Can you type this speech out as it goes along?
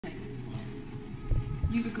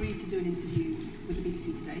You've agreed to do an interview with the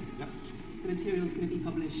BBC today. Yep. The material is going to be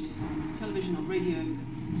published on television, on radio,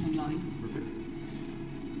 online. Perfect.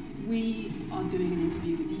 We are doing an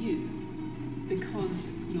interview with you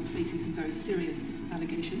because you're facing some very serious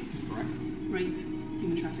allegations. Correct. Rape,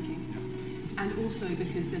 human trafficking. Yep. And also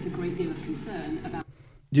because there's a great deal of concern about...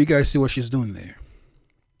 Do you guys see what she's doing there?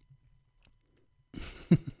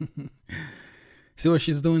 See what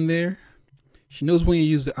she's doing there? She knows when you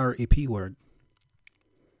use the RAP word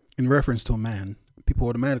in reference to a man, people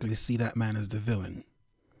automatically see that man as the villain.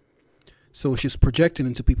 So she's projecting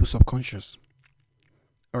into people's subconscious.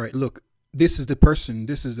 All right, look, this is the person,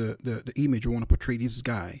 this is the image we want to portray this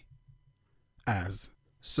guy as.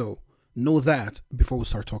 So know that before we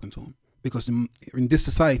start talking to him. Because in this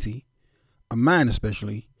society, a man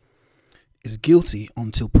especially is guilty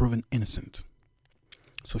until proven innocent.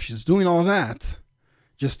 So she's doing all that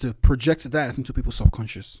just to project that into people's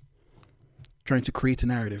subconscious, trying to create a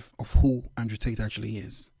narrative of who Andrew Tate actually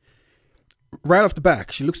is. Right off the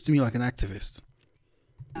back, she looks to me like an activist.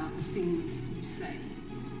 The things you say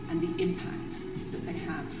and the impact that they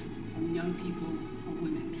have on young people or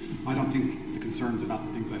women. I don't think the concern's about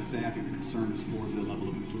the things I say. I think the concern is for the level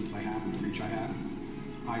of influence I have and the reach I have.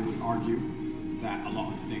 I would argue that a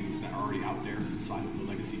lot of the things that are already out there inside of the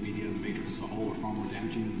legacy media, the matrix as a whole, are far more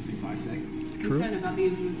damaging than the things I say. Concern about the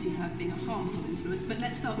influence you have being a harmful influence, but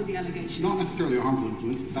let's start with the allegations. Not necessarily a harmful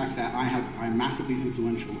influence. The fact that I'm massively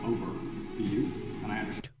influential over the youth, and I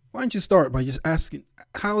understand. Why don't you start by just asking,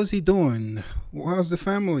 how is he doing? How's the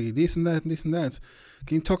family? This and that, this and that.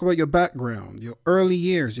 Can you talk about your background, your early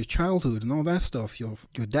years, your childhood, and all that stuff? Your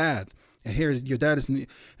dad. I hear your dad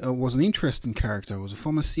was an interesting character. Was a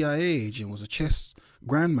former CIA agent. Was a chess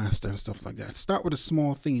grandmaster and stuff like that. Start with the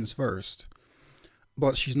small things first.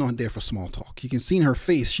 But she's not there for small talk. You can see in her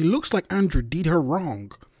face, she looks like Andrew did her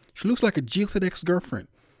wrong. She looks like a jilted ex-girlfriend.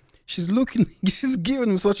 She's giving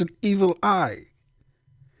him such an evil eye.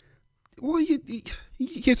 Well, you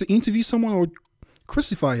get to interview someone or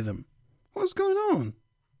crucify them. What's going on?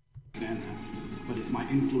 But it's my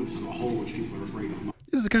influence as a whole which people are afraid of.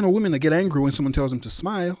 This is the kind of women that get angry when someone tells them to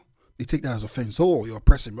smile. They take that as offense. Oh, you're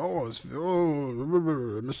oppressive. Oh, it's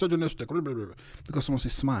misogynistic. Because someone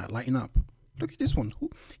says smile, lighten up. Look at this one.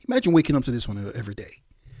 Imagine waking up to this one every day.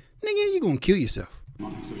 Nigga, you're going to kill yourself.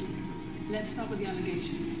 Let's start with the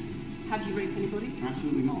allegations. Have you raped anybody?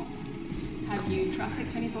 Absolutely not. Have you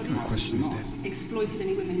trafficked anybody? What question is this? Exploited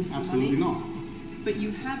any women for Absolutely money? not. But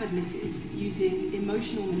you have admitted using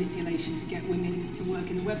emotional manipulation to get women to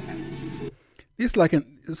work in the webcam industry. It's like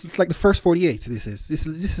the first 48. This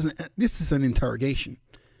is an interrogation.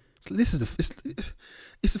 This is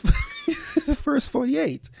the first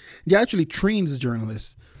 48. They actually trained this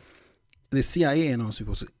journalists, the CIA and all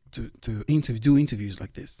people to do interviews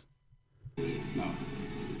like this. No.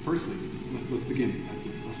 Firstly, let's begin.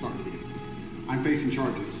 Let's start at the beginning. I'm facing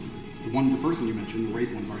charges. The first one you mentioned, the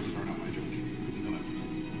rape one's already been thrown out by a judge because there's no evidence.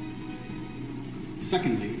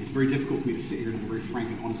 Secondly, it's very difficult for me to sit here and have a very frank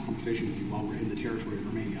and honest conversation with you while we're in the territory of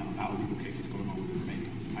Romania about a legal case that's going on within Romania.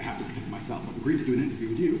 I have to protect myself. I've agreed to do an interview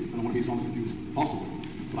with you, and I want to be as honest with you as possible.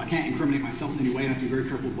 But I can't incriminate myself in any way, and I have to be very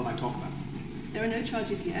careful with what I talk about. There are no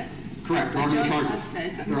charges yet. Correct. There are no charges.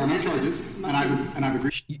 There are no charges, and I've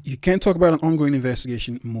agreed. You can't talk about an ongoing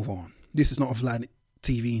investigation and move on. This is not a Vlad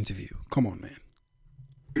TV interview. Come on, man.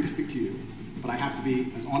 To speak to you, but I have to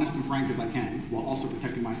be as honest and frank as I can while also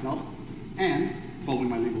protecting myself and following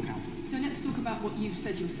my legal counsel. So let's talk about what you've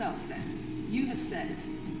said yourself then. You have said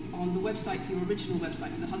on the website for your original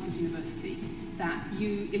website for the Hustlers University that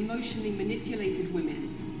you emotionally manipulated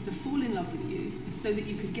women to fall in love with you so that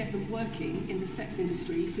you could get them working in the sex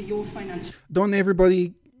industry for your financial... Don't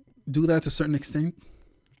everybody do that to a certain extent?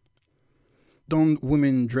 Don't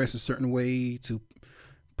women dress a certain way to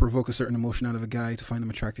provoke a certain emotion out of a guy to find him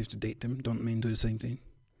attractive to date them? Don't men do the same thing?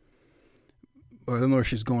 Well, I don't know if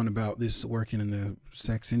she's going about this working in the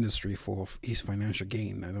sex industry for his financial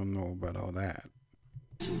gain. I don't know about all that.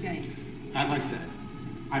 As I said,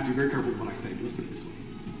 I have to be very careful with what I say, but let's put it this way.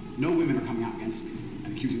 No women are coming out against me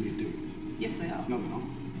and accusing me of doing it. Yes, they are. No, they're not.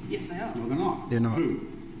 Yes, they are. No, they're not. They're not. Who?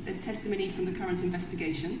 There's testimony from the current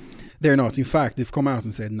investigation. They're not. In fact, they've come out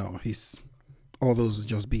and said, no, all those are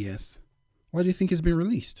just BS. Why do you think it's been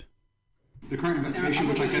released? The current investigation,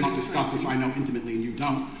 which I cannot discuss, which I know intimately and you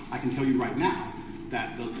don't, I can tell you right now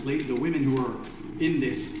that the women who are in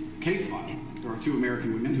this case file, there are 2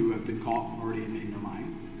 American women who have been caught already in their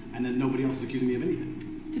mind, and then nobody else is accusing me of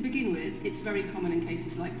anything. To begin with, it's very common in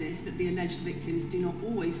cases like this that the alleged victims do not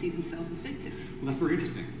always see themselves as victims. Well, that's very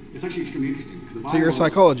interesting. It's actually extremely interesting. Because so you're a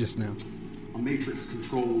psychologist now. A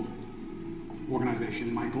matrix-controlled organization,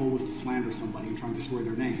 and my goal was to slander somebody and try and destroy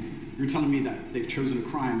their name. You're telling me that they've chosen a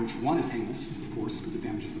crime which, one, is heinous, of course, because it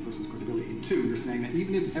damages the person's credibility, and two, you're saying that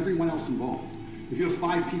even if everyone else involved, if you have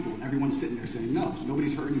 5 people and everyone's sitting there saying, no,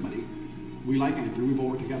 nobody's hurt anybody, we like Andrew, we've all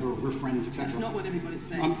worked together, we're friends, etc. That's not what everybody's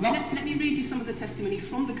saying. No. Let me read you some of the testimony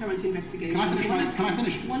from the current investigation. Can I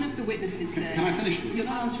finish, please? One of the witnesses said... Can I finish, please? You're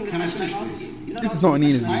not answering the question I asked you. This is not an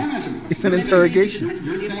interview. I am answering the It's an question. interrogation.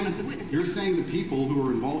 You're saying the people who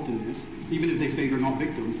are involved in this, even if they say they're not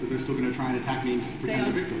victims, that they're still going to try and attack me and pretend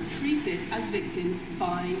they're victims. They are treated as victims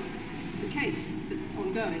by the case that's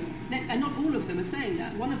ongoing. And not all of them are saying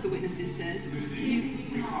that. One of the witnesses says...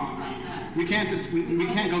 We can't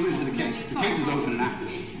go into the case. The case is open and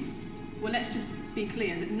active. Well, let's just be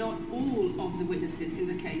clear that not all of the witnesses in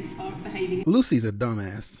the case are behaving... Lucy's a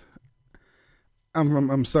dumbass.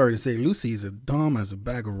 I'm sorry to say, Lucy is as dumb as a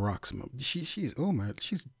bag of rocks. She's how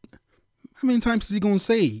many times is he gonna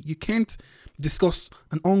say you can't discuss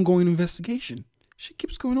an ongoing investigation? She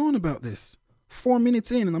keeps going on about this. 4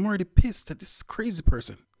 minutes in, and I'm already pissed at this crazy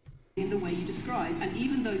person. In the way you describe, and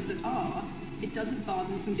even those that are, it doesn't bar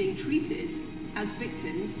them from being treated as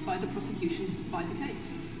victims by the prosecution, by the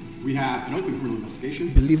case. We have an open criminal investigation.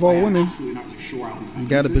 Believe all women. I'm absolutely not really sure I'll be found. You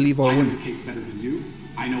gotta believe all women. I know the case better than you.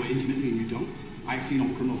 I know it intimately and you don't. I've seen all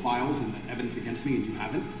the criminal files and the evidence against me and you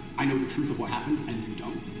haven't. I know the truth of what happened and you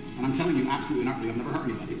don't. And I'm telling you absolutely not really, I've never hurt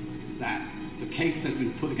anybody, that the case that's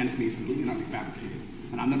been put against me is completely not fabricated.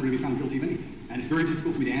 And I'm never going to be found guilty of anything. And it's very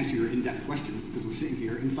difficult for me to answer your in-depth questions because we're sitting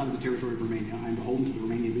here inside of the territory of Romania. I'm beholden to the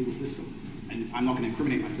Romanian legal system. And I'm not going to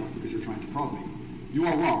incriminate myself because you're trying to prod me. You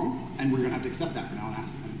are wrong, and we're going to have to accept that for now and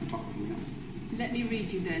talk about something else. Let me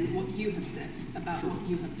read you then what you have said about what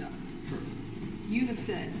you have done. Sure. You have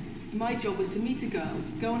said, my job was to meet a girl,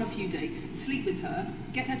 go on a few dates, sleep with her,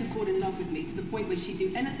 get her to fall in love with me to the point where she'd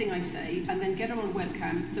do anything I say, and then get her on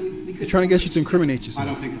webcam so we could... They're trying to get you to incriminate yourself.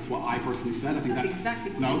 I don't think that's what I personally said. I think that's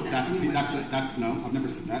exactly what no, you said. That's no, I've never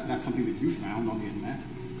said that. That's something that you found on the internet.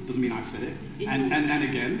 Doesn't mean I've said it. And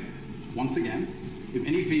again, once again, if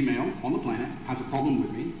any female on the planet has a problem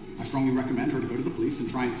with me, I strongly recommend her to go to the police and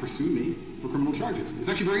try and pursue me for criminal charges. It's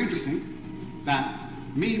actually very interesting that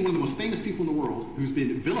me, one of the most famous people in the world, who's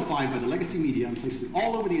been vilified by the legacy media and places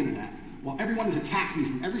all over the internet, while everyone has attacked me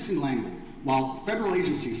from every single angle, while federal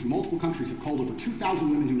agencies from multiple countries have called over 2,000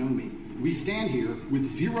 women who know me, we stand here with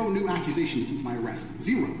 0 new accusations since my arrest.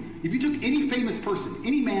 0. If you took any famous person,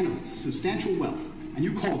 any man of substantial wealth, and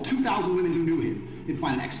you called 2,000 women who knew him, you'd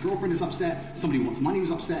find an ex-girlfriend is upset, somebody who wants money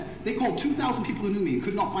who's upset. They called 2,000 people who knew me and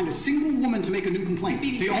could not find a single woman to make a new complaint.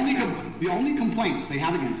 The only complaints they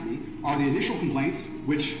have against me are the initial complaints,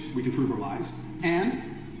 which we can prove are lies, and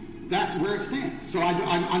that's where it stands. So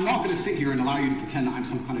I'm not going to sit here and allow you to pretend that I'm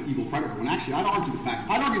some kind of evil predator, when actually I'd argue the fact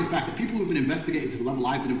that people who've been investigated to the level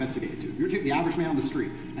I've been investigated to, if you were to take the average man on the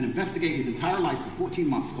street and investigate his entire life for 14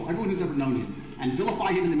 months, call everyone who's ever known him, and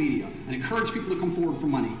vilify him in the media, and encourage people to come forward for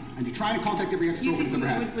money, and you try to contact every ex-girlfriend he's ever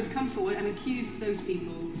had. Would come forward and accuse those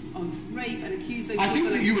people of rape and accuse those people... I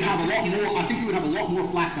think that you would have a lot more. I think you would have a lot more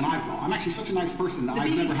flack than I've got. I'm actually such a nice person that I've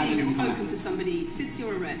never had anyone come. The BBC has spoken to somebody since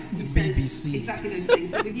your arrest who says exactly those things.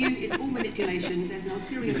 That with you, it's all manipulation. There's an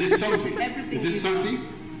ulterior... Is this Sophie? Is this Sophie?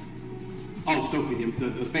 Oh, it's Sophie.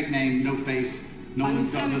 The fake name, no face. No one.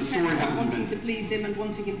 The story that was invented. Wanting to please him and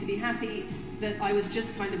wanting him to be happy. That I was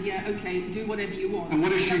just kind of, yeah, okay, do whatever you want. And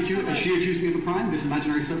what is she accused? Has she accused me of a crime? This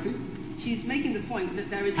imaginary Sophie? She's making the point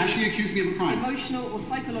that there is... Has she accused me of a crime? Emotional or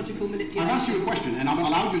psychological manipulation. I've asked you a question, and I've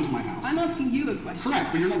allowed you into my house. I'm asking you a question.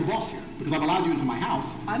 Correct, but you're not the boss here, because I've allowed you into my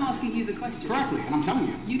house. I'm asking you the question. Correctly, and I'm telling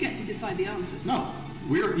you. You get to decide the answers. No,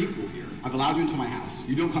 we're equal here. I've allowed you into my house.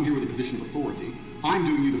 You don't come here with a position of authority. I'm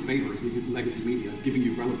doing you the favor as legacy media, giving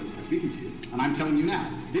you relevance by speaking to you. And I'm telling you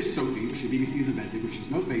now, this Sophie, which the BBC has invented, which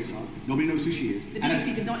she's no face of, nobody knows who she is. The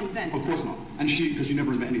BBC did not invent. Of course not. And because you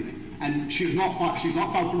never invent anything. And she's not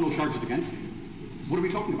filed criminal charges against me. What are we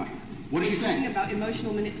talking about here? What is she saying? Talking about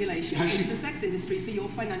emotional manipulation against the sex industry for your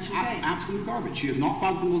financial gain. Absolute garbage. She has not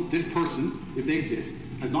filed criminal... This person, if they exist,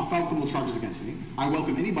 has not filed criminal charges against me. I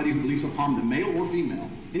welcome anybody who believes I've harmed them, male or female,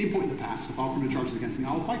 any point in the past, to file criminal charges against me.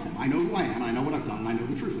 I will fight them. I know who I am, I know what I've done, and I know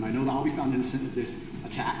the truth, and I know that I'll be found innocent of this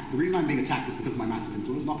attack. The reason I'm being attacked is because of my massive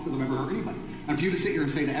influence, not because I've ever hurt anybody. And for you to sit here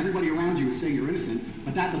and say that everybody around you is saying you're innocent,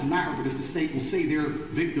 but that doesn't matter because the state will say they're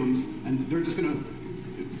victims, and they're just going to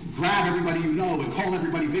grab everybody you know and call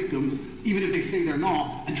everybody victims, even if they say they're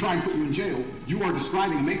not, and try and put you in jail. You are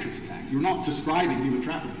describing a matrix attack. You're not describing human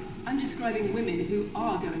trafficking. I'm describing women who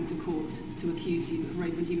are going to court to accuse you of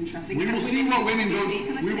rape and human trafficking. We will see what women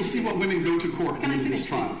go. We will see what women go to court in this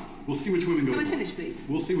trial. We'll see which women go. Can I finish, please?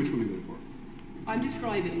 We'll see which women go to court. I'm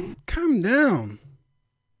describing. Calm down.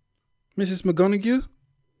 Mrs. McGonagall,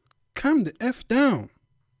 calm the F down.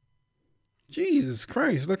 Jesus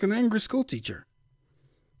Christ, like an angry school teacher.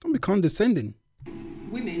 Don't be condescending.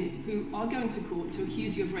 Women who are going to court to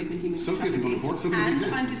accuse you of rape and human Sophie isn't going to court. Sophie and doesn't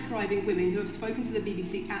exist. I'm describing women who have spoken to the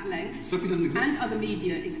BBC at length Sophie doesn't exist. and other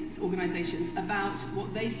media organisations about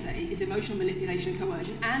what they say is emotional manipulation,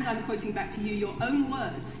 coercion, and I'm quoting back to you your own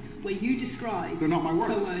words where you describe They're not my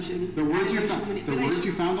words. coercion They're words and you emotional found. They're manipulation. words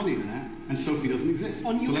you found on the internet, and Sophie doesn't exist.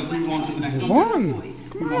 On So your let's move on to the next website. subject. Come on.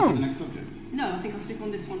 Voice. Move on to the next subject. No, I think I'll stick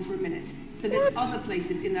on this one for a minute. So there's other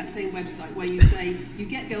places in that same website where you say you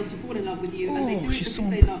get girls to fall in love with you and they do it she's because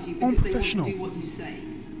so they love you, because they want to unprofessional. do what you say.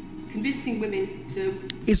 Convincing women to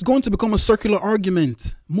It's going to become a circular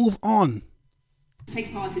argument. Move on.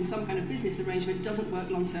 take part in some kind of business arrangement doesn't work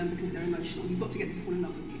long term because they're emotional. You've got to get them to fall in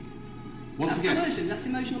love with you. Once That's again, coercion, that's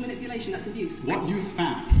emotional manipulation, that's abuse. what you've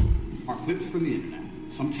found are clips from the internet,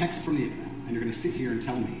 some text from the internet, and you're going to sit here and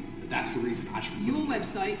tell me that that's the reason I should. Your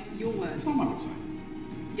website, your words. It's not my website.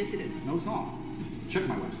 Yes, it is. No, it's not. Check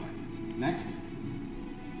my website. Next.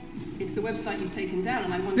 It's the website you've taken down,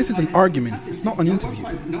 and I wonder This is why an it's argument. happened. It's not an No interview.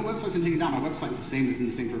 website's been taken down. My website is the same. It's been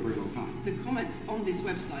the same for a very long time. The comments on this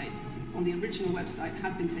website, on the original website,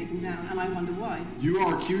 have been taken down, and I wonder why. You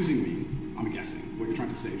are accusing me, I'm guessing, what you're trying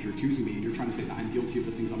to say is you're accusing me, and you're trying to say that I'm guilty of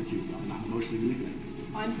the things I'm accused of, and I'm emotionally manipulated.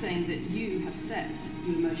 I'm saying that you have said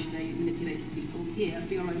you emotionally manipulated people here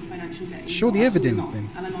for your own financial gain. Show the Absolutely evidence not. then.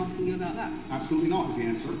 And I'm asking you about that. Absolutely not is the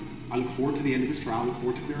answer. I look forward to the end of this trial. I look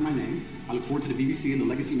forward to clearing my name. I look forward to the BBC and the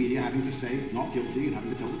legacy media having to say not guilty and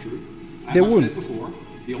having to tell the truth. As They I've won't. said before,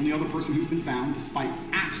 the only other person who's been found, despite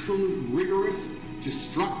absolute rigorous,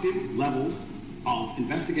 destructive levels of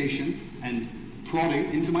investigation and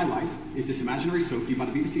prodding into my life, is this imaginary Sophie by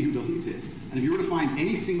the BBC who doesn't exist. And if you were to find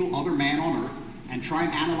any single other man on earth and try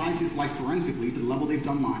and analyze his life forensically to the level they've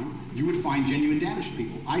done mine, you would find genuine damage to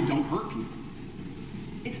people. I don't hurt people.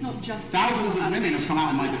 It's not just Thousands of women have come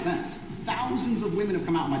out in my allegations. defense. Thousands of women have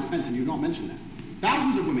come out in my defense, and you've not mentioned that.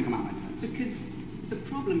 Thousands of women come out in my defense. Because the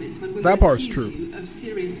problem is when women That part's accuse true. you of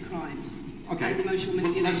serious crimes Okay, and emotional but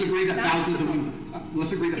manipulation. let's agree that that's thousands the of problem. women.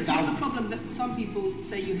 Let's agree that It's not thousands. the problem that some people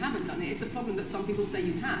say you haven't done it. It's a problem that some people say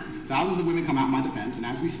you have. Thousands of women come out in my defense, and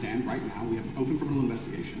as we stand right now, we have an open criminal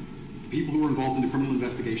investigation. People who are involved in the criminal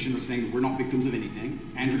investigation are saying that we're not victims of anything.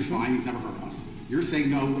 Andrew's fine, he's never hurt us. You're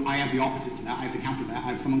saying, no, I have the opposite to that. I have to counter that. I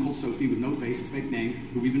have someone called Sophie with no face, a fake name,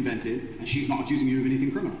 who we've invented, and she's not accusing you of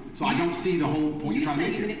anything criminal. So I don't see the whole point You you're trying to say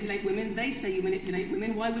make you here. manipulate women. They say you manipulate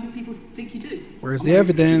women. Why wouldn't people think you do? Where's I'm the not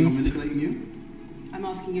evidence? manipulating you. I'm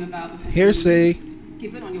asking you about the testimony Hearsay.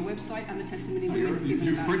 given on your website and the testimony No, women have given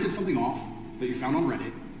you've about printed it. something off that you found on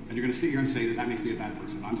Reddit, and you're going to sit here and say that that makes me a bad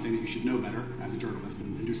person. I'm saying that you should know better as a journalist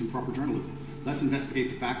and do some proper journalism. Let's investigate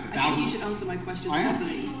the fact that I think you thousands. should answer my questions I am.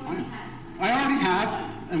 properly. I already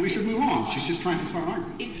have, and we should move on. She's just trying to start an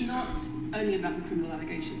argument. It's not only about the criminal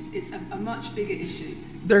allegations. It's a much bigger issue.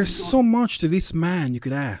 There's You've got so much to this man you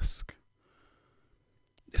could ask.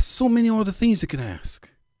 There's so many other things you could ask.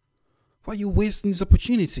 Why are you wasting this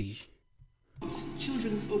opportunity?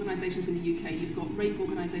 children's organisations in the UK, you've got rape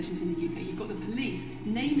organisations in the UK, you've got the police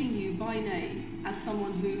naming you by name as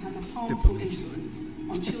someone who has a harmful influence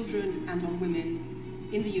on children and on women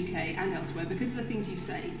in the UK and elsewhere because of the things you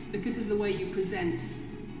say, because of the way you present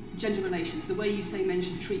gender relations, the way you say men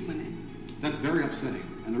should treat women. That's very upsetting.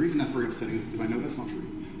 And the reason that's very upsetting is because I know that's not true.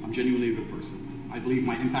 I'm genuinely a good person. I believe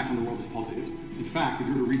my impact on the world is positive. In fact, if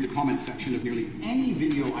you were to read the comment section of nearly any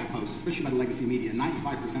video I post, especially by the legacy media,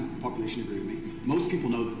 95% of the population agree with me. Most people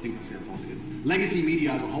know that the things I say are positive. Legacy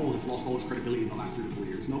media as a whole has lost all its credibility in the last 3 to 4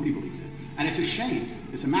 years. Nobody believes it. And it's a shame,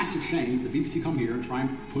 it's a massive shame that BBC come here and try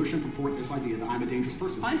and push and purport this idea that I'm a dangerous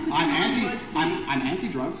person. I'm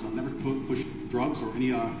anti-drugs, so I've never pushed drugs or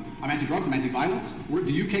any, I'm anti-drugs, I'm anti-violence.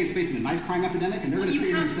 The UK is facing a knife crime epidemic, and they're going to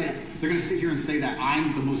sit here and say that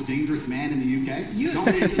I'm the most dangerous man in the UK. You have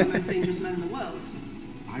said you're the most dangerous man in the world.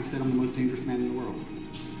 I've said I'm the most dangerous man in the world.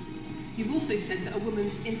 You've also said that a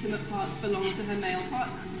woman's intimate parts belong to her male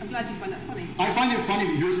partner. I'm glad you find that funny. I find it funny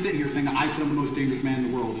that you're sitting here saying that I've said I'm the most dangerous man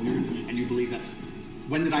in the world, and you believe that's.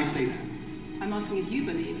 When did I say that? I'm asking if you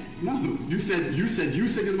believe it. No, you said you're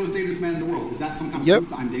the most dangerous man in the world. Is that some kind of Yep. proof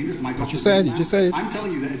that I'm dangerous? Am I What you said? You just said it. I'm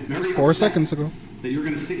telling you that it's very 4 upsetting seconds ago. that you're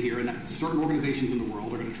going to sit here and that certain organizations in the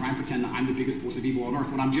world are going to try and pretend that I'm the biggest force of evil on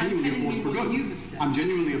earth when I'm genuinely a telling force you for what good. you have said. I'm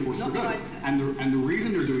genuinely a force Not for good. what I've said. And the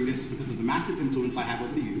reason they're doing this is because of the massive influence I have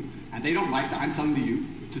over the youth, and they don't like that I'm telling the youth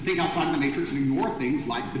to think outside of the matrix and ignore things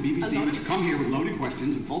like the BBC, which come here with loaded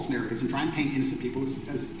questions and false narratives and try and paint innocent people as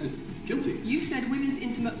guilty. You've said women's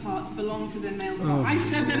intimate parts belong to their male partner. I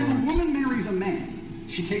said that if a woman marries a man,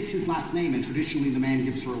 she takes his last name and traditionally the man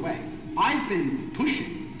gives her away. I've been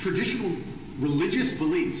pushing traditional religious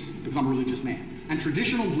beliefs, because I'm a religious man, and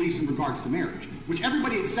traditional beliefs in regards to marriage, which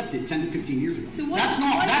everybody accepted 10 to 15 years ago. So that's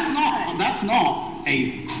not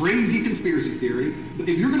a crazy conspiracy theory.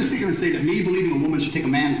 If you're going to sit here and say that me believing a woman should take a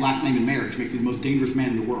man's last name in marriage makes me the most dangerous man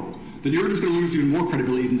in the world, then you're just going to lose even more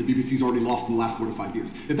credibility than the BBC's already lost in the last 4 to 5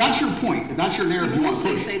 years. If that's your point, if that's your narrative, you you also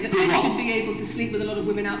want to say that men should be able to sleep with a lot of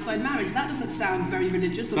women outside marriage. That doesn't sound very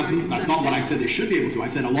religious or very conservative. That's not what I said they should be able to. I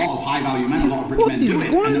said a lot of high-value men, a lot of rich men do it,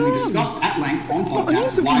 and then we discussed at length on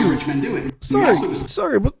podcasts why rich men do it.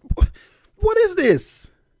 Sorry, but what is this?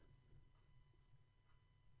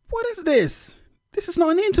 What is this? This is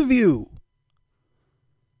not an interview.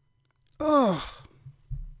 Oh.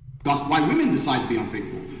 That's why women decide to be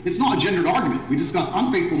unfaithful. It's not a gendered argument. We discuss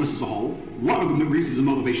unfaithfulness as a whole. What are the reasons and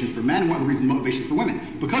motivations for men? And what are the reasons and motivations for women?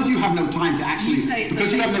 Because you have no time to actually,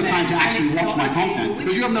 watch my content.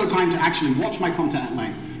 Because you have no time to actually watch my content at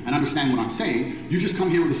length and understand what I'm saying. You just come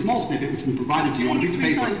here with a small snippet which has been provided to you on a piece of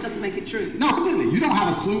paper. 3 times doesn't make it true. No, completely. You don't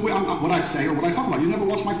have a clue what I say or what I talk about. You never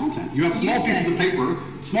watch my content. You have small pieces of paper,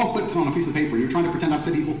 small clips on a piece of paper, and you're trying to pretend I've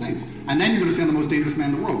said evil things. And then you're going to say I'm the most dangerous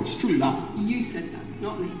man in the world, which is truly laughable. You said that,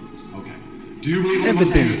 not me. Okay. Do you believe I'm the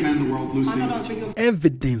most dangerous man in the world, Lucy? I'm not answering your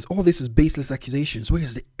evidence. All this is baseless accusations. Where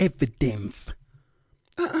is the evidence?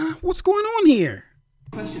 What's going on here?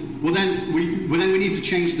 questions. Well then we need to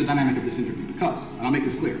change the dynamic of this interview because, and I'll make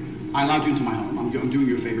this clear, I allowed you into my home. I'm doing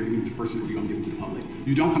you a favor, giving you the first interview I'm giving to the public.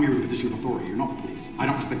 You don't come here with a position of authority. You're not the police. I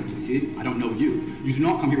don't respect the BBC. I don't know you. You do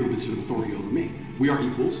not come here with a position of authority over me. We are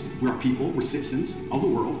equals. We are people. We're citizens of the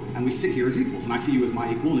world, and we sit here as equals. And I see you as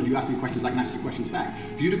my equal. And if you ask me questions, I can ask you questions back.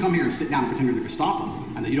 For you to come here and sit down and pretend you're the Gestapo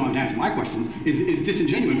and that you don't have to answer my questions is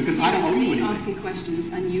disingenuous because I don't owe you anything. Asking questions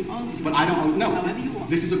and you answer. But I don't owe. No. However you want.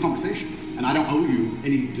 This is a conversation, and I don't owe you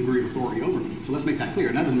any degree of authority over me. So let's make that clear.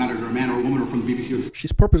 And that doesn't matter if you're a man or a woman or from the BBC or the.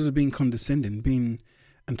 She's purposely being condescending, being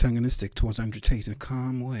antagonistic towards Andrew Tate in a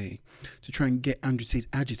calm way to try and get Andrew Tate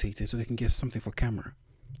agitated so they can get something for camera,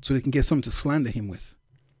 so they can get something to slander him with.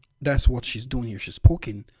 That's what she's doing here. She's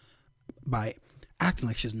poking by acting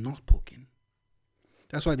like she's not poking.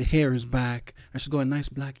 That's why the hair is back and she's got a nice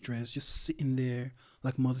black dress just sitting there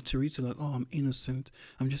like Mother Teresa, like, oh, I'm innocent,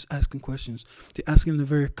 I'm just asking questions. They're asking in a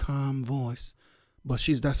very calm voice, but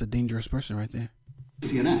that's a dangerous person right there.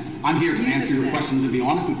 CNN. I'm here to answer your questions and be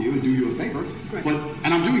honest with you and do you a favor.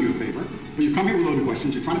 And I'm doing you a favor. But you come here with loaded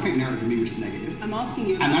questions. You're trying to paint a narrative of me which is negative. I'm asking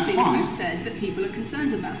you about things you've said that people are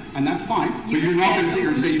concerned about. And that's fine. But you're not going to sit here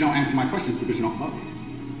and say you don't answer my questions because you're not above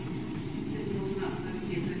me. This is also not supposed to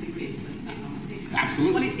be a totally racist conversation.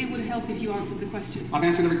 Absolutely. Well, it would help if you answered the question. I've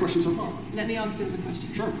answered every question so far. Let me ask another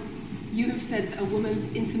question. Sure. You have said that a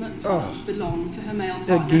woman's intimate parts belong to her male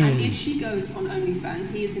partner, and if she goes on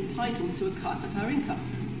OnlyFans, he is entitled to a cut of her income.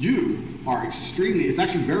 You are extremely, it's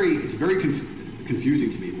very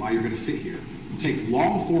confusing to me why you're going to sit here, take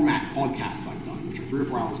long format podcasts I've done, which are 3 or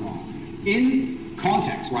 4 hours long, in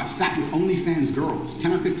context where I've sat with OnlyFans girls,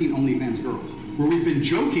 10 or 15 OnlyFans girls, where we've been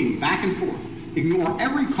joking back and forth, ignore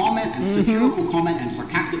every comment and satirical comment and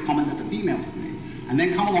sarcastic comment that the females have made, and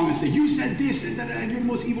then come along and say, you said this, and you're the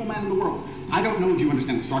most evil man in the world. I don't know if you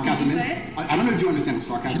understand what sarcasm is. I don't know if you understand what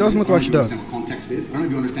sarcasm is. She doesn't look like she does. I don't know if you understand what context is. I don't know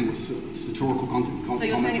if you understand what satirical comments are. So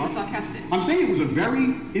you're saying it was sarcastic? I'm saying it was a very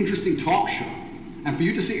interesting talk show. And for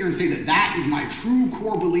you to sit here and say that that is my true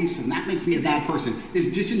core beliefs and that makes me a bad person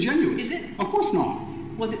is disingenuous. Is it? Of course not.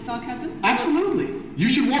 Was it sarcasm? Absolutely. You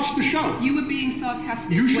should watch the show. You were being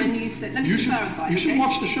sarcastic when you said... Let me just clarify. You should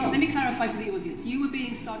watch the show. Let me clarify for the audience. You were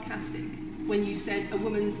being sarcastic when you said a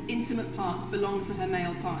woman's intimate parts belong to her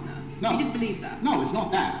male partner. No. You didn't believe that. No, it's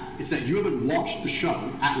not that. It's that you haven't watched the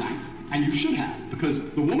show at length, and you should have,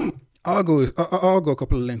 because the woman... I'll go a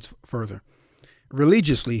couple of lengths further.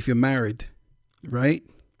 Religiously, if you're married, right?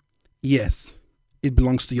 Yes, it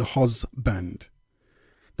belongs to your husband.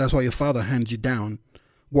 That's why your father hands you down,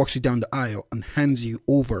 walks you down the aisle, and hands you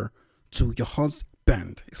over to your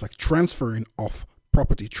husband. It's like transferring of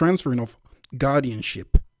property, transferring of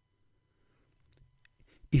guardianship.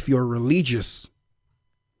 If you're religious,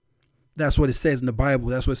 that's what it says in the Bible.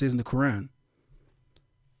 That's what it says in the Quran.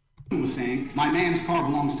 Was saying, my man's car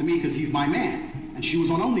belongs to me because he's my man. And she was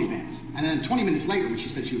on OnlyFans. And then 20 minutes later, when she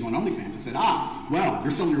said she was on OnlyFans, I said, well, you're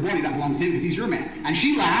selling your body, that belongs to him because he's your man. And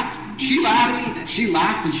she laughed. She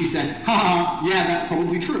laughed and she said, yeah, that's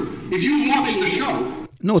probably true. If you watch the show...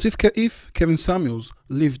 Note, if Kevin Samuels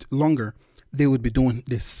lived longer, they would be doing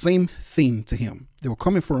the same thing to him. They were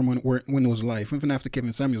coming for him when he was alive. Even after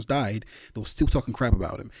Kevin Samuels died, they were still talking crap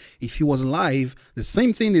about him. If he was alive, the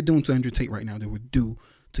same thing they're doing to Andrew Tate right now, they would do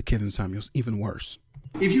to Kevin Samuels, even worse.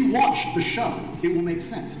 If you watch the show, it will make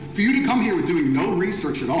sense. For you to come here with doing no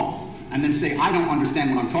research at all, and then say, I don't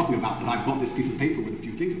understand what I'm talking about, but I've got this piece of paper with a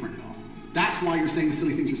few things printed off. That's why you're saying the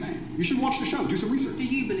silly things you're saying. You should watch the show, do some research. Do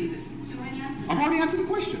you believe it? You already answered. I've already answered the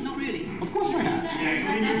question. Not really. Of course I have.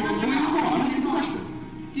 Can we move on? I've answered the question.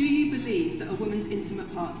 Do you believe that a woman's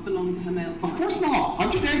intimate parts belong to her male partner? Of course not.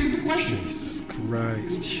 I've just answered the question. Jesus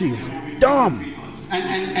Christ, she's dumb.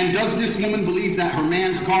 And does this woman believe that her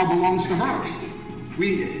man's car belongs to her?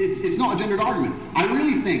 It's not a gendered argument. I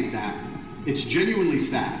really think that it's genuinely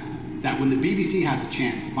sad that when the BBC has a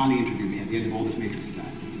chance to finally interview me at the end of all this Matrix stuff,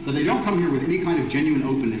 that they don't come here with any kind of genuine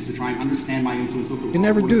openness to try and understand my influence over the world,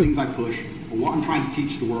 never or do. the things I push, or what I'm trying to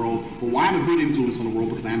teach the world, or why I'm a good influence on the world,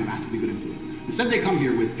 because I am a massively good influence. Instead, they come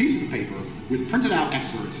here with pieces of paper with printed out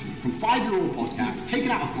excerpts from 5-year-old podcasts, taken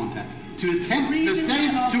out of context, to attempt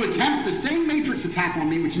the same Matrix attack on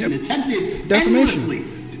me, which has been attempted endlessly.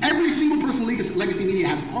 Every single person in Legacy Media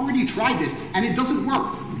has already tried this, and it doesn't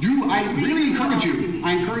work. I really encourage you.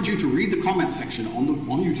 I encourage you to read the comment section on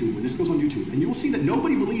YouTube when this goes on YouTube, and you will see that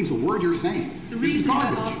nobody believes a word you're saying. The reason we're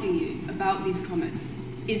asking you about these comments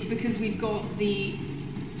is because we've got the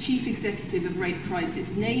chief executive of Rape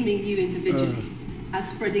Crisis naming you individually as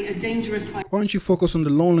spreading a dangerous. Why don't you focus on the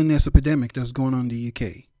loneliness epidemic that's going on in the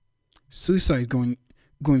UK? Suicide going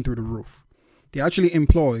through the roof. They actually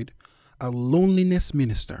employed a loneliness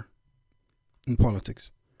minister in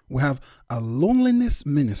politics. We have a loneliness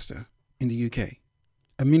minister in the UK,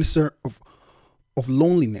 a minister of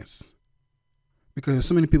loneliness, because there's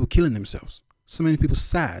so many people killing themselves, so many people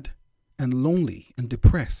sad and lonely and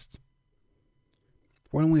depressed.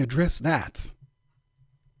 Why don't we address that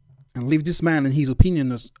and leave this man and his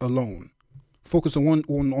opinions alone? Focus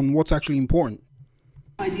on what's actually important.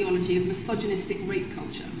 Ideology of misogynistic rape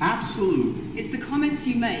culture. Absolute. It's the comments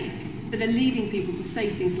you make that are leading people to say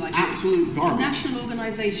things like absolute this. Garbage. National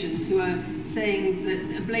organisations who are saying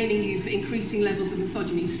that are blaming you for increasing levels of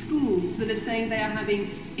misogyny. Schools that are saying they are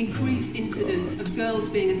having increased incidents of girls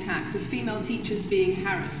being attacked, of female teachers being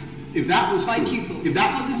harassed. If that was by true, pupils,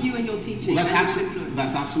 because of you and your teaching. Well,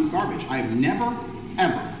 that's absolute garbage. I have never,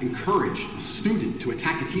 ever encouraged a student to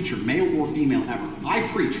attack a teacher, male or female, ever. I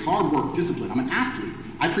preach hard work, discipline. I'm an athlete.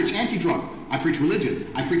 I preach anti-drug. I preach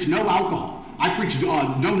religion. I preach no alcohol. I preach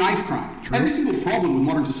no knife crime. True. Every single problem with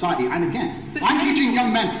modern society, I'm against. I'm teaching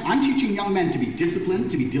young men to be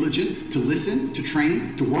disciplined, to be diligent, to listen, to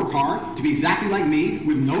train, to work hard, to be exactly like me,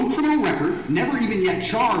 with no criminal record, never even yet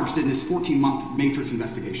charged in this 14-month Matrix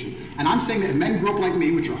investigation. And I'm saying that if men grew up like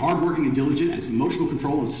me, which are hardworking and diligent and emotional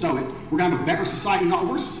control and stoic, we're going to have a better society, not a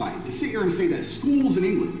worse society. To sit here and say that schools in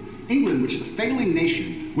England, which is a failing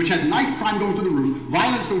nation, which has knife crime going through the roof,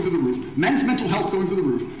 violence going through the roof, men's mental health going through the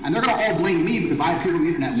roof, and they're going to all blame me because I appeared on the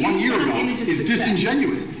internet 1 year ago, is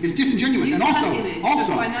disingenuous. It's disingenuous. And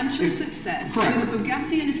also, financial success correct. With a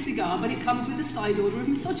Bugatti and a cigar, but it comes with a side order of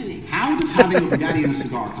misogyny. How does having a Bugatti and a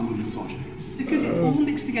cigar come with misogyny? Because it's all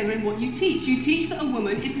mixed together in what you teach. You teach that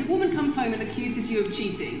if a woman comes home and accuses you of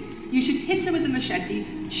cheating, you should hit her with a machete,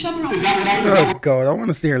 shove her off. Oh God, I want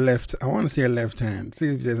to see her left. I want to see her left hand. See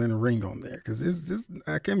if there's any ring on there. Because this,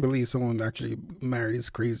 I can't believe someone actually married this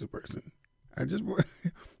crazy person. I just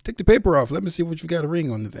take the paper off. Let me see what you got a ring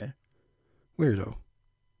on there. Weirdo.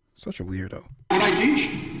 Such a weirdo. What I teach?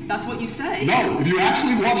 That's what you say. No, if you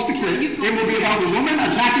actually watch the clip, it will be about a woman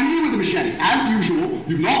attacking me with a machete. As usual,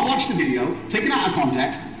 you've not watched the video, taken it out of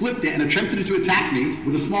context, flipped it, and attempted to attack me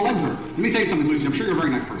with a small excerpt. Let me tell you something, Lucy. I'm sure you're a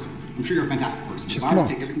very nice person. I'm sure you're a fantastic person. If I were to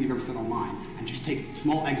take everything you've ever said online and just take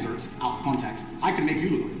small excerpts out of context, I could make you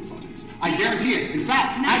look like a misogynist. I guarantee it. In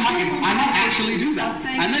fact, I might actually do that.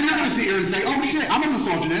 And then you're going to sit here and say, oh shit, I'm a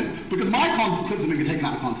misogynist because my clips have been taken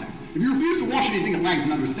out of context. If you refuse to watch anything at length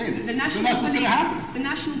and understand it, then that's what's going to happen. The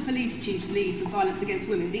National Police Chiefs League for Violence Against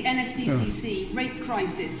Women, the NSDCC, Rape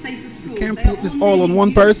Crisis, Safer Schools. You can't put this all on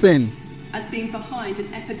one person. As being behind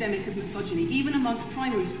an epidemic of misogyny, even amongst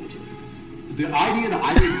primary school children. The idea that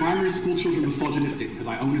I made primary school children misogynistic because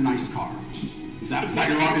I own a nice car. Is that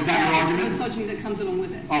your argument? It's the misogyny that comes along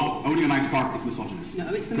with it. Oh, owning a nice car is misogynist. No,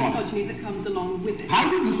 it's the misogyny that comes along with it. How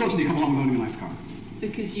does misogyny come along with owning a nice car?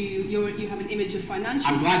 Because you have an image of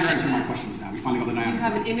financial I'm glad you're answering my questions now. We finally got the name. You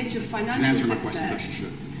have an image of financial success.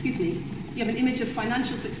 Excuse me. You have an image of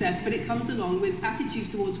financial success, but it comes along with attitudes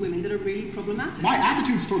towards women that are really problematic. My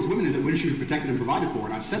attitudes towards women is that women should be protected and provided for,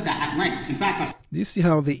 and I've said that at length. In fact, do you see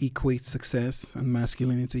how they equate success and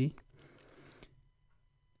masculinity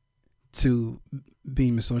to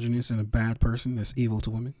being misogynist and a bad person that's evil to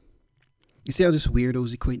women? You see how these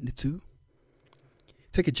weirdos equate the two?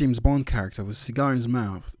 Take a James Bond character with a cigar in his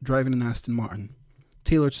mouth, driving an Aston Martin,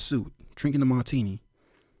 tailored suit, drinking a martini.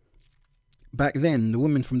 Back then, the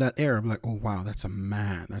women from that era were like, oh wow, that's a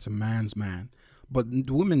man. That's a man's man. But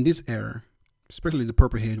the women this era, especially the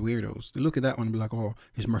purple-haired weirdos, they look at that one and be like, oh,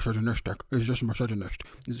 it's misogynistic. It's just misogynist.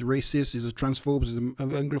 It's racist. It's a transphobe. It's an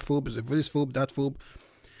Anglophobe. It's a this phobe, that phobe.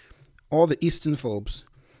 All the Eastern phobes,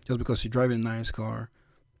 just because you're driving a nice car,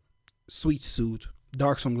 sweet suit,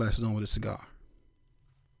 dark sunglasses on with a cigar.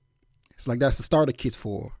 It's like that's the starter kit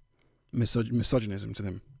for misogynism to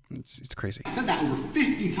them. It's crazy. I said that over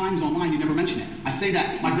 50 times online, you never mention it. I say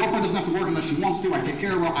that my girlfriend doesn't have to work unless she wants to. I take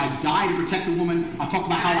care of her. I die to protect the woman. I've talked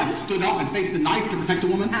about how I've stood up and faced a knife to protect a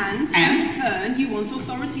woman. And in return, you want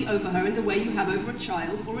authority over her in the way you have over a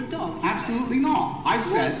child or a dog. Absolutely not. I've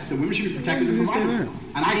said that women should be protected and provided for.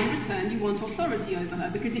 And in return, you want authority over her,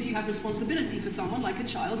 because if you have responsibility for someone like a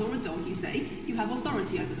child or a dog, you say, you have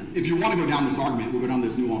authority over them. If you want to go down this argument, we'll go down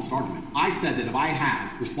this nuanced argument. I said that if I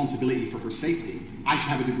have responsibility for her safety, I should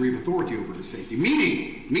have a degree of authority over her safety.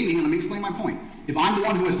 Meaning, and let me explain my point. If I'm the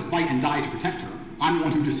one who has to fight and die to protect her, I'm the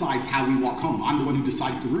one who decides how we walk home. I'm the one who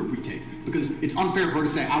decides the route we take. Because it's unfair for her to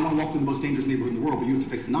say, I want to walk through the most dangerous neighborhood in the world, but you have to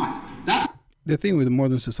face the knives. That's the thing with the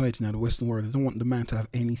modern society now, the Western world, they don't want the man to have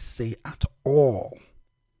any say at all,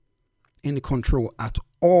 any control at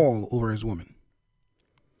all over his woman.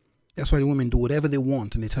 That's why the women do whatever they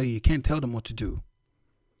want, and they tell you can't tell them what to do.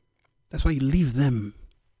 That's why you leave them.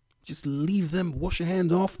 Just leave them. Wash your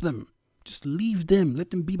hands off them. Just leave them.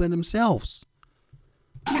 Let them be by themselves.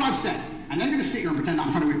 That's what I've said. And then you're going to sit here and pretend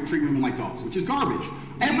I'm trying to treat women like dogs, which is garbage.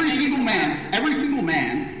 Every single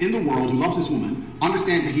man in the world who loves his woman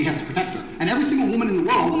understands that he has to protect her. And every single woman in the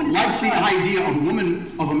world likes the idea of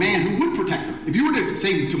a man who would protect her. If you were to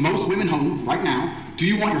say to most women home right now, do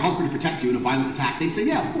you want your husband to protect you in a violent attack? They'd say,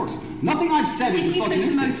 yeah, of course. Nothing I've said is misogynistic. If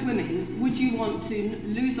you said to most women, would you want to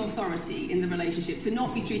lose authority in the relationship, to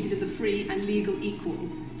not be treated as a free and legal equal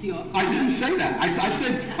to your partner? I didn't say that. I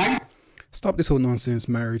said... Stop this whole nonsense,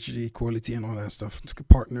 marriage, equality, and all that stuff.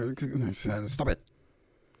 Partner, stop it.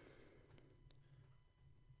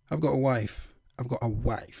 I've got a wife.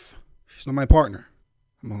 She's not my partner.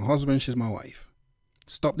 I'm my husband, she's my wife.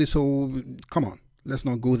 Stop this whole... Come on, let's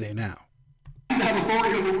not go there now. Have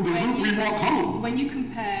authority over the route we walk home. When you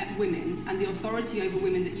compare women and the authority over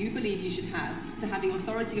women that you believe you should have to having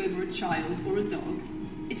authority over a child or a dog,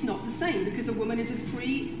 it's not the same, because a woman is a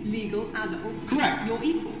free, legal adult. Correct. You're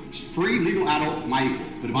equal. Free, legal adult, my equal.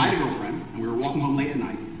 But if I had a girlfriend and we were walking home late at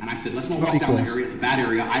night, and I said, let's not walk down the area, it's a bad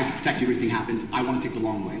area, I have to protect you if anything happens, I want to take the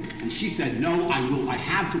long way. And she said, no, I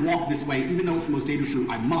have to walk this way, even though it's the most dangerous route,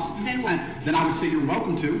 I must. Then what? Then I would say, you're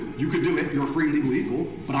welcome to, you could do it, you're a free, legal equal,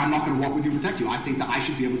 but I'm not going to walk with you and protect you. I think that I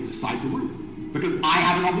should be able to decide the route, because I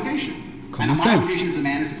have an obligation. And my obligation as a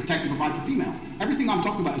man is to protect and provide for females. Everything I'm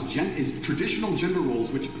talking about is traditional gender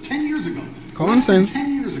roles, which 10 years ago, common sense.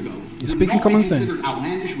 10 years ago, You're speaking common sense. Would not be considered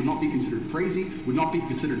outlandish, would not be considered crazy, would not be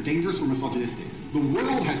considered dangerous or misogynistic. The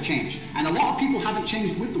world has changed, and a lot of people haven't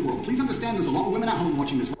changed with the world. Please understand, there's a lot of women at home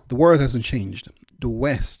watching this. The world hasn't changed. The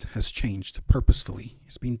West has changed purposefully.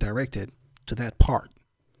 It's been directed to that part,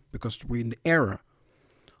 because we're in the era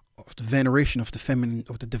of the veneration of the feminine,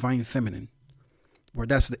 of the divine feminine, where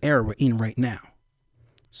that's the era we're in right now.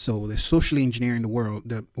 So they're socially engineering the world,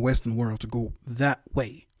 the Western world, to go that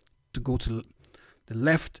way, to go to the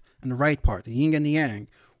left and the right part, the yin and the yang.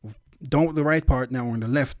 Don't the right part now, we're in the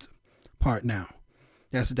left part now.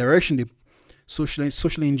 That's the direction they're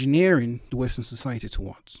socially engineering the Western society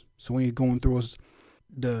towards. So when you're going towards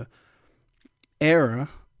the era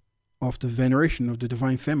of the veneration of the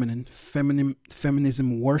divine feminine,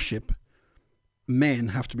 feminism worship, men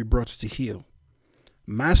have to be brought to heel.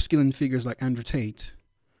 Masculine figures like Andrew Tate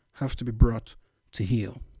have to be brought to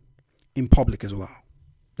heel in public as well.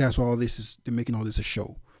 That's why all this is, they're making all this a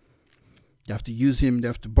show. They have to use him, they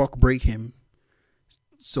have to break him,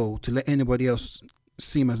 so to let anybody else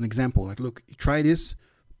see him as an example. Like, look, you try this,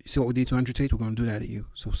 you see what we did to Andrew Tate, we're going to do that to you.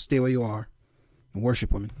 So stay where you are and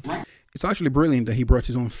worship women. It's actually brilliant that he brought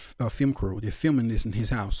his own film crew. They're filming this in his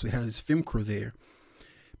house. So he had his film crew there.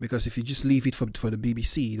 Because if you just leave it for the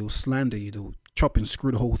BBC, they'll slander you, they'll chop and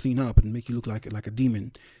screw the whole thing up and make you look like a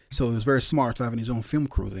demon. So it was very smart having his own film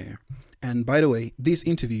crew there. And by the way, this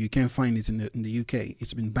interview, you can't find it in the UK.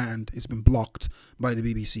 It's been banned. It's been blocked by the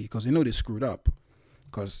BBC because they know they screwed up.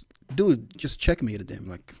 Because, dude, just checkmated them.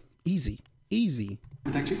 Like, easy.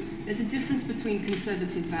 There's a difference between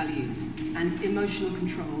conservative values and emotional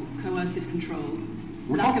control, coercive control.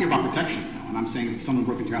 We're talking about protection now, and I'm saying if someone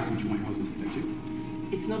broke into your house, would you want your husband to protect you?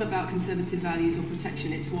 it's not about conservative values or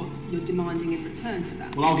protection, it's what you're demanding in return for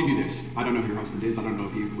that. Well, I'll give you this. I don't know who your husband is. I don't know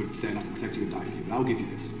if he would stand up and protect you and die for you, but I'll give you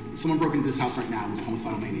this. If someone broke into this house right now and was a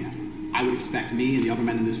homicidal maniac, I would expect me and the other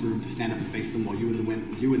men in this room to stand up and face them while you and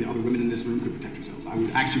the other women in this room could protect yourselves. I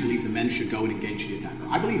would actually believe the men should go and engage the attacker.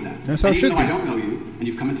 I believe that. That's how it should be. Even though I don't know you, and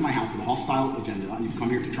you've come into my house with a hostile agenda, and you've come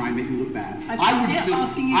here to try and make me look bad, I would still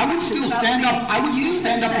stand up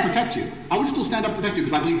to protect you. I would still stand up to protect you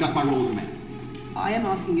because I believe that's my role as a man. I am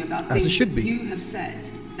asking you about things that you have said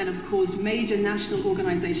that have caused major national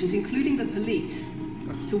organisations, including the police,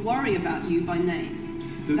 to worry about you by name.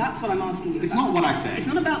 That's what I'm asking you about. It's not what I say. It's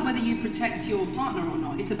not about whether you protect your partner or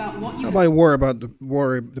not. It's about what you... Nobody worry about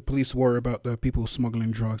the police worry about the people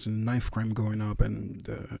smuggling drugs and knife crime going up and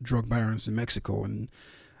the drug barons in Mexico and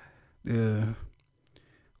the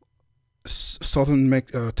southern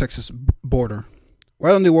Texas border. Why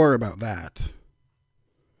don't they worry about that?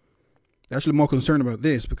 They're actually more concerned about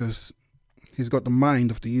this because he's got the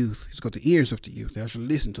mind of the youth. He's got the ears of the youth. They actually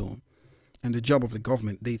listen to him. And the job of the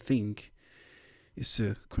government, they think, is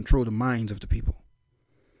to control the minds of the people.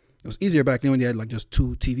 It was easier back then when they had like just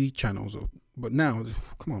 2 TV channels. But now,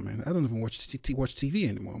 come on, man. I don't even watch TV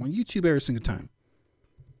anymore. I'm on YouTube every single time.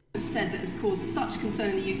 Said that has caused such concern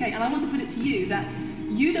in the UK, and I want to put it to you that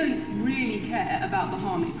you don't really care about the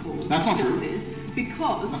harm it causes. That's not true.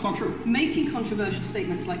 Because that's not true. Making controversial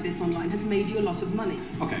statements like this online has made you a lot of money.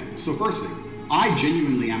 Okay, so firstly, I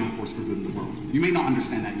genuinely am a force for good in the world. You may not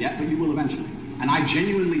understand that yet, but you will eventually. And I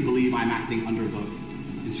genuinely believe I'm acting under the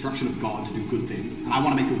instruction of God to do good things, and I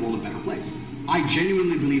want to make the world a better place. I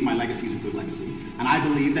genuinely believe my legacy is a good legacy, and I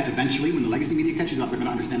believe that eventually, when the legacy media catches up, they're going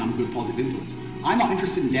to understand I'm a good, positive influence. I'm not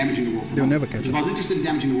interested in damaging the world for money. They'll never catch up. If I was interested in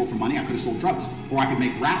damaging the world for money, I could have sold drugs. Or I could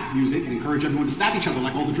make rap music and encourage everyone to stab each other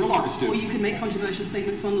like all the drill artists do. Or you could make controversial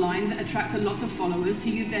statements online that attract a lot of followers who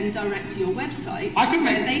you then direct to your website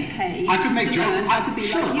where they pay to learn how to be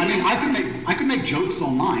like you. I mean, I could make jokes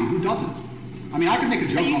online. Who doesn't? I mean, I could make a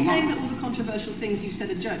joke online. Are you saying that all the controversial things you said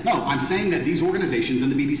are jokes? No, I'm saying that these organizations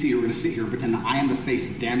and the BBC are going to sit here and pretend that I am the face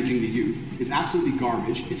of damaging the youth is absolutely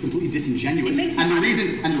garbage. It's completely disingenuous. And the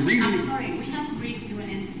reason. I'm sorry, we have agreed to do an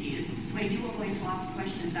interview where you are going to ask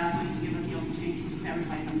questions that are going to give us the opportunity to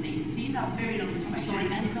clarify some things. These are very loaded questions,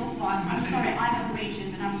 and so far, I'm sorry, I have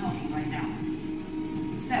patience and I'm talking right now.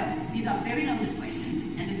 So, these are very loaded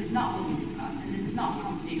questions, and this is not what we discussed, and this is not the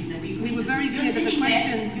conversation that we were very clear that the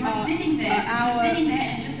questions you're sitting there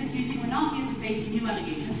and just accusing, we're not here to face new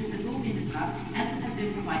allegations. This has all been discussed, answers have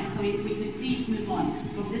been provided, so if we could please move on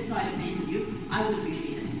from this side of the interview, I would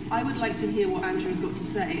appreciate it. I would like to hear what Andrew's got to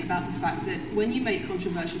say about the fact that when you make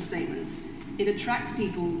controversial statements, it attracts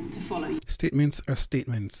people to follow you. Statements are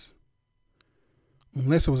statements.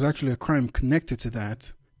 Unless it was actually a crime connected to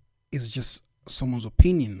that, it's just someone's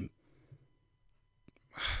opinion.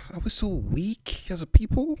 Are we so weak as a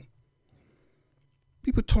people?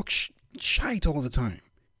 People talk shite all the time.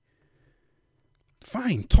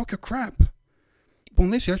 Fine, talk your crap. But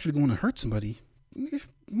unless you're actually going to hurt somebody,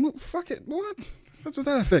 fuck it. What? How does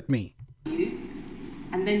that affect me?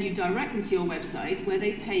 And then you direct them to your website where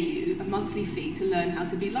they pay you a monthly fee to learn how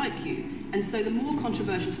to be like you. And so the more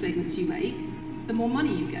controversial statements you make, the more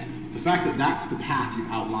money you get. The fact that that's the path you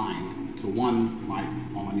outlined to one, my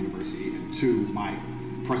online university, and two, my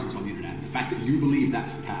presence on the internet, the fact that you believe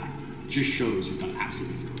that's the path just shows you've done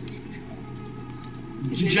absolutely zero research.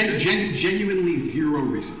 Genuinely zero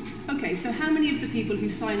research. Okay, so how many of the people who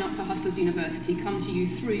sign up for Hustlers University come to you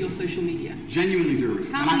through your social media? Genuinely zero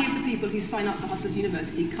research. How many of the people who sign up for Hustlers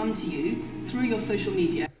University come to you through your social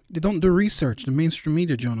media? They don't do research. The mainstream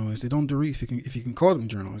media journalists, they don't do if you can call them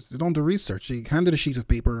journalists, they don't do research. They handed a sheet of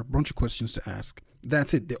paper, a bunch of questions to ask.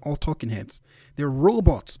 That's it. They're all talking heads. They're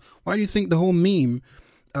robots. Why do you think the whole meme?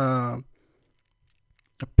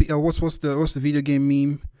 What's the video game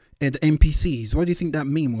meme? The NPCs. Why do you think that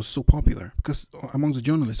meme was so popular? Because amongst the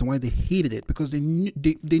journalists, and why they hated it? Because they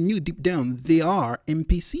knew deep down they are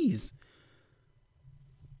NPCs.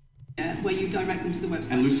 Where you direct them to the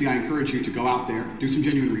website. And Lucy, I encourage you to go out there, do some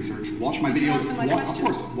genuine research, watch my videos. Of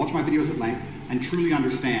course, watch my videos at length, and truly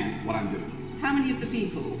understand what I'm doing. How many of the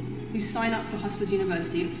people who sign up for Hustlers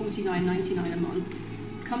University at $49.99 a month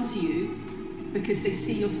come to you because they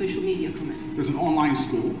see your social media comments? There's an online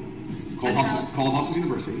school called Hustlers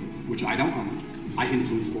University, which I don't own. I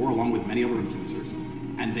influence for, along with many other influencers,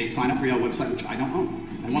 and they sign up for your website, which I don't own.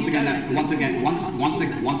 And once again, that's nothing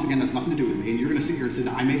to do with me. And you're going to sit here and say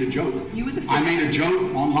that I made a joke. I made a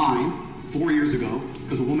joke online 4 years ago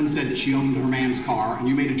because a woman said that she owned her man's car, and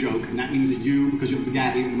you made a joke, and that means that you, because you're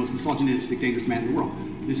Bugatti, are the most misogynistic, dangerous man in the world.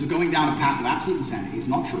 This is going down a path of absolute insanity. It's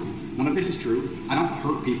not true. None of this is true. I don't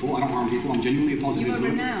hurt people. I don't harm people. I'm genuinely a positive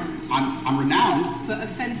influence. You are renowned. I'm renowned for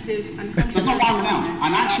offensive and controversial. That's not why I'm renowned.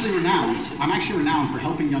 I'm actually renowned. I'm actually renowned for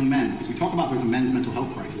helping young men, because we talk about there's a men's mental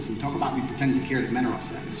health crisis, and we talk about we pretend to care that men are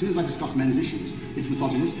upset. As soon as I discuss men's issues, it's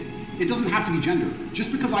misogynistic. It doesn't have to be gender.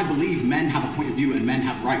 Just because I believe men have a point of view and men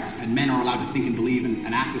have rights and men are allowed to think and believe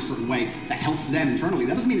and act a certain way that helps them internally,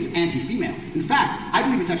 that doesn't mean it's anti-female. In fact, I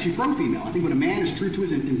believe it's actually pro-female. I think when a man is true to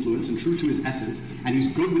his influence and true to his essence and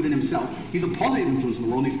he's good within himself, he's a positive influence in the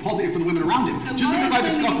world and he's positive for the women around him. So just because I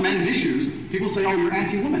discuss men's issues, people say, oh, you're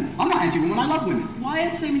anti-woman. I'm not anti-woman, I love women. Why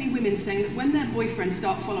are so many women saying that when their boyfriends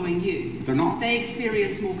start following you, they're not. They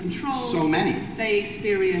experience more control? So many. They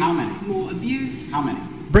experience How many? more abuse? How many?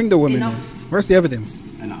 Bring the women Enough. in. Where's the evidence?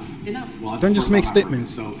 Enough. Well, Don't just make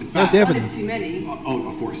statements. So, in fact, where's the One evidence? is too many. Oh,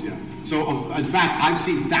 of course, yeah. So, in fact, I've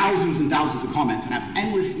seen thousands and thousands of comments and have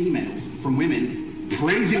endless emails from women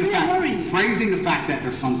praising Doesn't it worry you? praising the fact that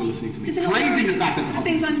their sons are listening to me, Does it not praising worry the fact that you? their The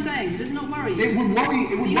things husbands. I'm saying, does it not worry you? It would worry.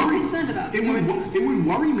 It would You're not worry. concerned about It your would. influence. It would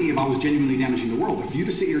worry me if I was genuinely damaging the world. For you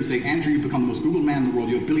to sit here and say, Andrew, you've become the most Googled man in the world.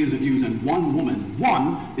 You have billions of views, and one woman,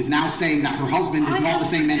 is now saying that her husband is not the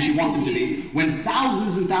same man she wants him to be. When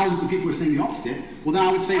thousands and thousands of people are saying the opposite, well, then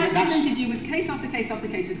I would say I that's. presented you with case after case after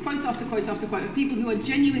case, with quote after quote after quote of people who are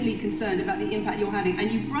genuinely concerned about the impact you're having,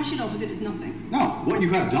 and you brush it off as if it's nothing. No, what you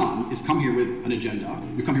have done is come here with an agenda.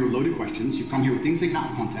 You come here with loaded questions. You come here with things taken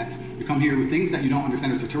out of context. You come here with things that you don't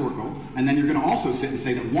understand are satirical. And then you're going to also sit and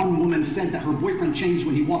say that one woman said that her boyfriend changed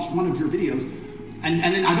when he watched one of your videos. And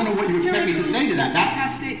then I don't know what you expect me to say to that. That's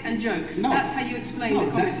sarcastic and jokes. No. That's how you explain No,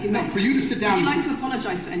 the comments you no, make. for you to sit down. Would you and like to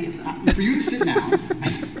apologise for any of them? For you to sit down.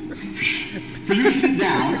 For you to sit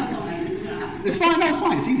down. It's fine, no, it's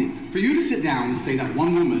fine, it's easy. For you to sit down and say that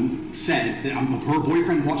one woman said that her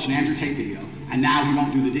boyfriend watched an Andrew Tate video and now he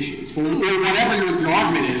won't do the dishes, or whatever your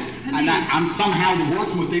argument is, and that I'm somehow the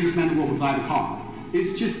worst, most dangerous man in the world because I have a car,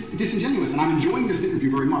 it's just disingenuous. And I'm enjoying this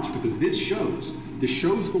interview very much because this shows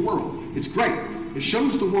the world. It's great. It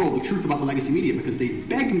shows the world the truth about the legacy media because they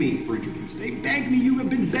beg me for interviews. They beg me, you have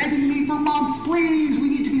been begging me for months, please, we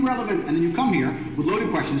need to be relevant. And then you come here with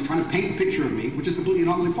loaded questions trying to paint a picture of me, which is completely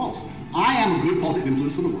and utterly false. I am a good positive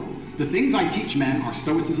influence for the world. The things I teach men are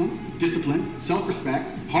stoicism, discipline, self-respect,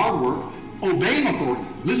 hard work, obeying authority,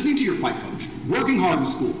 listening to your fight coach, working hard in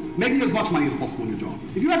school, making as much money as possible in your job.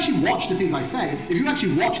 If you actually watch the things I say, if you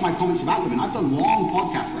actually watch my comments about women, I've done long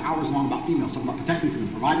podcasts for hours long about females, talking about protecting for them,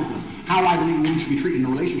 providing for them, how I believe women should be treated in a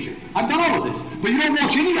relationship. I've done all of this, but you don't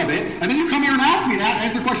watch any of it, and then you come here and ask me to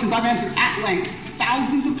answer questions I've answered at length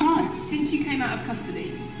thousands of times. Since you came out of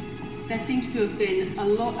custody, there seems to have been a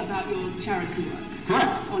lot about your charity work.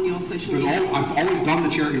 Correct. On your social media. I've always done the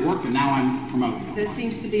charity work, but now I'm promoting it. There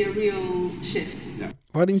seems to be a real shift. Yeah.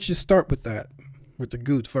 Why didn't you start with that, with the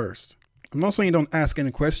good first? I'm not saying you don't ask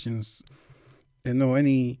any questions and know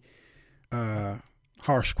any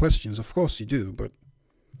harsh questions. Of course you do, but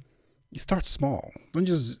you start small. Don't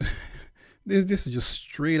just. This is just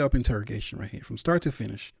straight up interrogation right here, from start to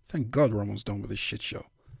finish. Thank God we're almost done with this shit show.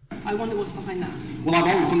 I wonder what's behind that. Well, I've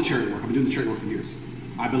always done the charity work. I've been doing the charity work for years.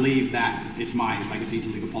 I believe that it's my legacy to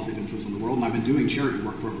leave a positive influence on the world, and I've been doing charity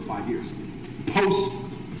work for over 5 years.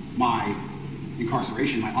 Post my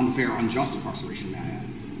incarceration, my unfair, unjust incarceration, may I add.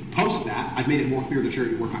 Post that, I've made it more clear the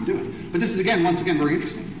charity work I'm doing. But this is, once again, very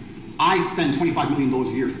interesting. I spend $25 million a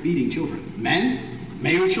year feeding children. Men,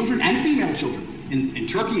 male children, and female children. In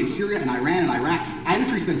Turkey, in Syria, in Iran, and Iraq. I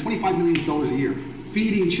literally spend $25 million a year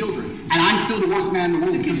feeding children. And I'm still the worst man in the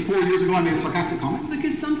world because 4 years ago I made a sarcastic comment.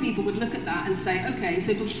 Because some people would look at that and say, okay,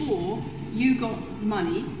 so before you got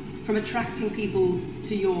money from attracting people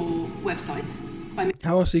to your website.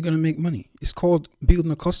 How else are you going to make money? It's called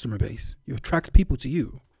building a customer base. You attract people to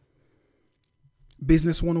you.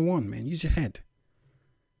 Business 101, man. Use your head.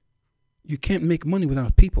 You can't make money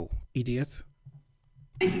without people, idiot.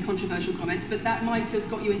 Making controversial comments, but that might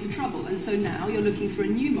have got you into trouble. And so now you're looking for a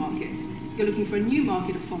new market. You're looking for a new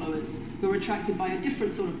market of followers who are attracted by a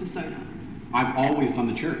different sort of persona. I've always done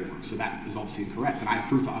the charity work, so that is obviously incorrect. And I have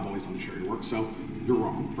proof that I've always done the charity work, so you're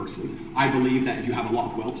wrong, firstly. I believe that if you have a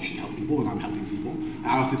lot of wealth, you should help people, and I'm helping people.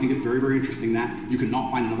 I also think it's very, very interesting that you could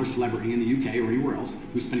not find another celebrity in the UK or anywhere else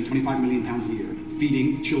who's spending £25 million a year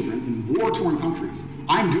feeding children in war-torn countries.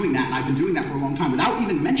 I'm doing that, and I've been doing that for a long time without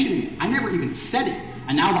even mentioning it. I never even said it.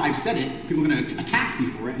 And now that I've said it, people are going to attack me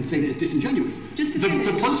for it and say that it's disingenuous.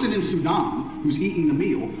 The person in Sudan who's eating the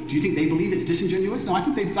meal, do you think they believe it's disingenuous? No, I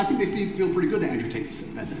think they feel pretty good that Andrew Tate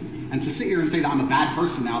fed them. And to sit here and say that I'm a bad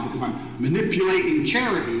person now because I'm manipulating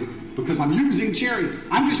charity, because I'm using charity,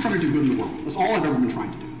 I'm just trying to do good in the world. That's all I've ever been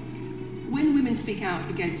trying to do. When women women speak out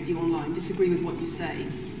against you online, disagree with what you say,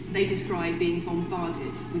 they describe being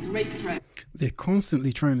bombarded with rape threats. They're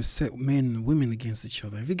constantly trying to set men and women against each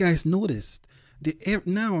other. Have you guys noticed?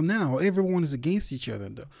 Now, everyone is against each other.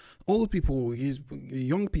 The old people, the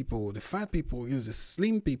young people, the fat people, the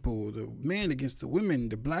slim people, the men against the women,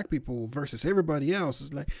 the black people versus everybody else.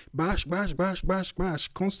 It's like bash, bash, bash, bash, bash.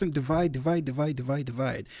 Constant divide.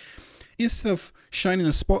 Instead of shining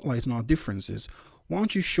a spotlight on our differences, why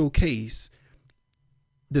don't you showcase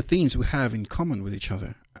the things we have in common with each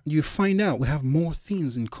other? You find out we have more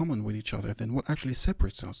things in common with each other than what actually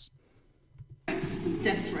separates us.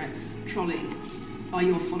 Death threats, trolling, are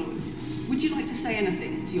your followers. Would you like to say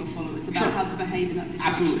anything to your followers about how to behave in that situation?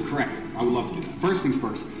 Absolutely correct. I would love to do that. First things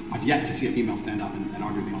first, I've yet to see a female stand up and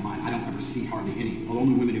argue with me online. I don't ever see hardly any, although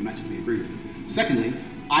only women who message me agree with me. Secondly,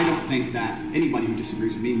 I don't think that anybody who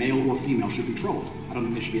disagrees with me, male or female, should be trolled. I don't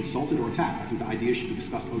think they should be insulted or attacked. I think the ideas should be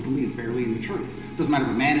discussed openly and fairly and maturely. It doesn't matter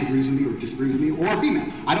if a man agrees with me or disagrees with me, or a female.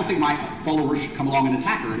 I don't think my followers should come along and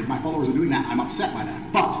attack her, and if my followers are doing that, I'm upset by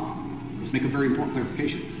that. But let's make a very important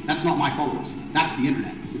clarification. That's not my followers. That's the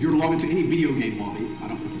internet. If you were to log into any video game lobby, I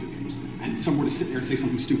don't play video games, and someone were to sit there and say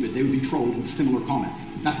something stupid, they would be trolled with similar comments.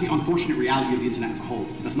 That's the unfortunate reality of the internet as a whole.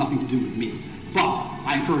 That's nothing to do with me. But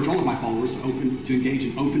I encourage all of my followers to engage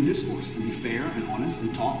in open discourse and be fair and honest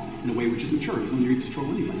and talk in a way which is mature. There's no need to troll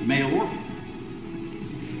anybody, male or female.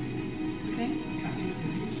 Okay.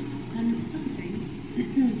 Other things.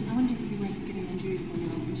 I wonder if you were giving Andrew an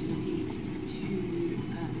opportunity to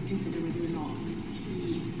consider whether or not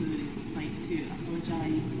he would like to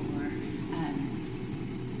apologise or.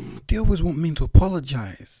 They always want men to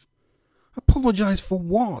apologize. Apologize for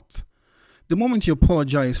what? The moment you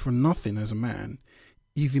apologize for nothing as a man,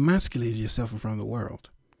 you've emasculated yourself in front of the world.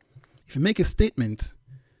 If you make a statement,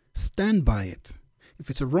 stand by it. If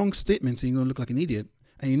it's a wrong statement, so you're going to look like an idiot,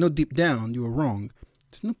 and you know deep down you were wrong,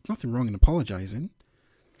 there's nothing wrong in apologizing.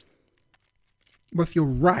 But if you're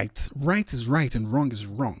right, right is right and wrong is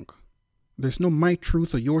wrong. There's no my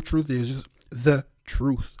truth or your truth, there's just the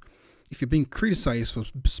truth. If you're being criticized for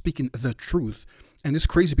speaking the truth, and these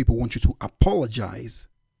crazy people want you to apologize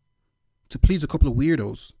to please a couple of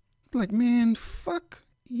weirdos, like, man, fuck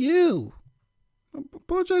you.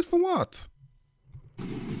 Apologize for what?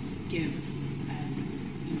 Give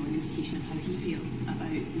an indication of how he feels about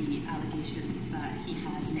the allegations that he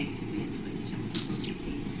has negatively influenced young people in the UK.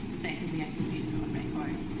 And secondly, I think we should put on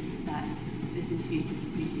record that this interview is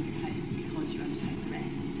taking place in your house because you're under house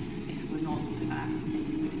arrest. If it were not for that, then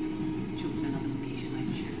you would have chosen another location, I'm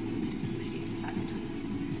sure. We would have negotiated that between us.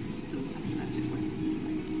 So I think that's just one.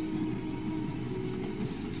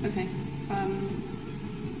 Okay.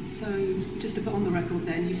 So just to put on the record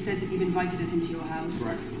then, you said that you've invited us into your house.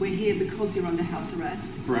 Correct. We're here because you're under house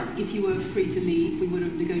arrest. Correct. If you were free to leave, we would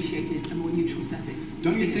have negotiated a more neutral setting.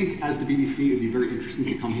 Don't you think, as the BBC, it would be very interesting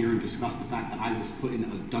to come here and discuss the fact that I was put in a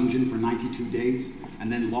dungeon for 92 days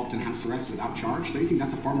and then locked in house arrest without charge? Don't you think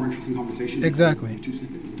that's a far more interesting conversation? Exactly. Don't you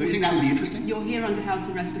think that would be interesting? You're here under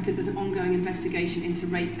house arrest because there's an ongoing investigation into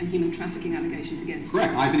rape and human trafficking allegations against you.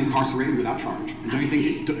 Correct. I've been incarcerated without charge. And don't you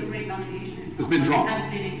think the rape allegation it's been dropped?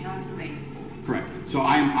 Has been incarcerated for. Correct. So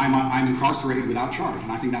I'm incarcerated without charge,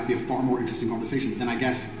 and I think that would be a far more interesting conversation. But then I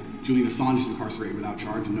guess Julian Assange is incarcerated without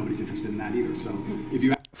charge, and nobody's interested in that either. So if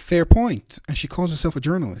you fair point, and she calls herself a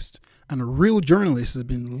journalist, and a real journalist has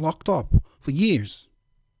been locked up for years,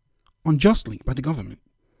 unjustly by the government.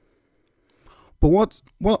 But what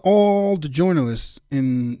all the journalists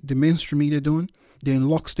in the mainstream media are doing? They're in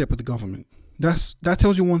lockstep with the government. That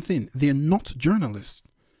tells you one thing: they're not journalists.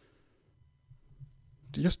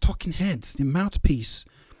 They're just talking heads. They're mouthpiece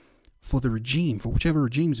for the regime, for whichever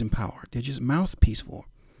regime is in power. They're just mouthpiece for.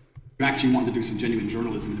 If you actually want to do some genuine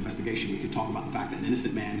journalism and investigation, we could talk about the fact that an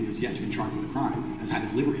innocent man who is yet to be charged with a crime has had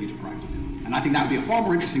his liberty deprived of him. And I think that would be a far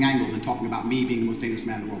more interesting angle than talking about me being the most dangerous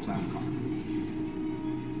man in the world beside the car.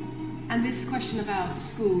 And this question about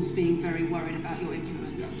schools being very worried about your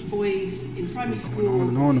influence. Yeah. Boys in primary school,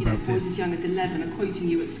 on about boys as young as 11 are quoting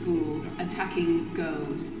you at school, attacking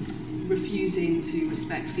girls, refusing to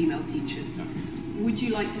respect female teachers. Yeah. Would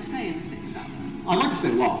you like to say anything about that? I'd like to say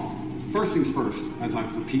a lot. First things first, as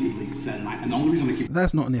I've repeatedly said, and the only reason I keep...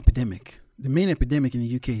 That's not an epidemic. The main epidemic in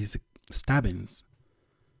the UK is stabbings.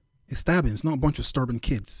 It's stabbings, not a bunch of stubborn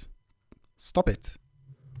kids. Stop it.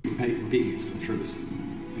 Repeating this, because I'm sure this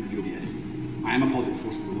interview will be edited. I am a positive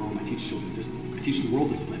force for the world, and I teach children discipline. I teach the world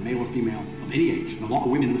discipline, male or female, of any age. And a lot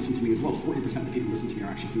of women listen to me as well. 40% of the people who listen to me are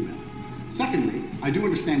actually female. Secondly, I do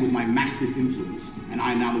understand with my massive influence, and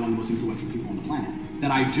I am now the one of the most influential people on the planet,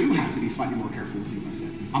 that I do have to be slightly more careful with what I say.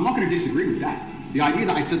 I'm not going to disagree with that. The idea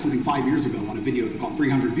that I said something 5 years ago on a video that got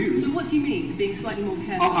 300 views. So what do you mean, being slightly more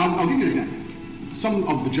careful? I'll give you an example. Some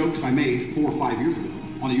of the jokes I made 4 or 5 years ago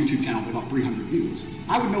on a YouTube channel that got 300 views,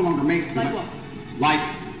 I would no longer make. Like what? Like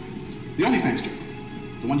the OnlyFans joke,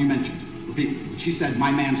 the one you mentioned repeatedly. She said,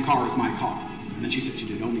 "My man's car is my car," and then she said she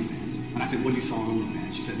did OnlyFans, and I said, "What do you saw on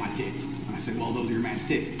OnlyFans?" She said, "My tits," and I said, "Well, those are your man's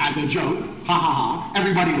tits." As a joke, ha ha ha.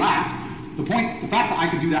 Everybody laughed. The fact that I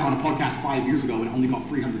could do that on a podcast 5 years ago and it only got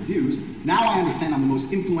 300 views, now I understand I'm the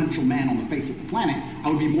most influential man on the face of the planet. I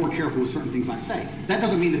would be more careful with certain things I say. That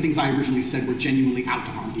doesn't mean the things I originally said were genuinely out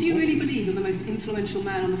to harm people. Do you really believe you're the most influential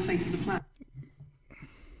man on the face of the planet?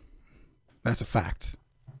 That's a fact.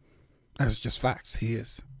 That's just facts. He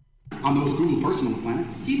is. I'm the most Googled person on the planet.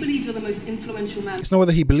 Do you believe you're the most influential man It's not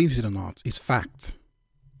whether he believes it or not. It's fact.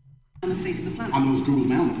 on the face of the planet? I'm the most Googled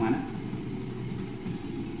man on the planet.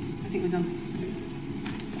 I think we're done.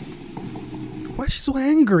 Why is she so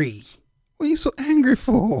angry? What are you so angry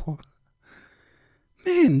for?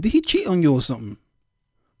 Man, did he cheat on you or something?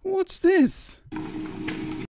 What's this?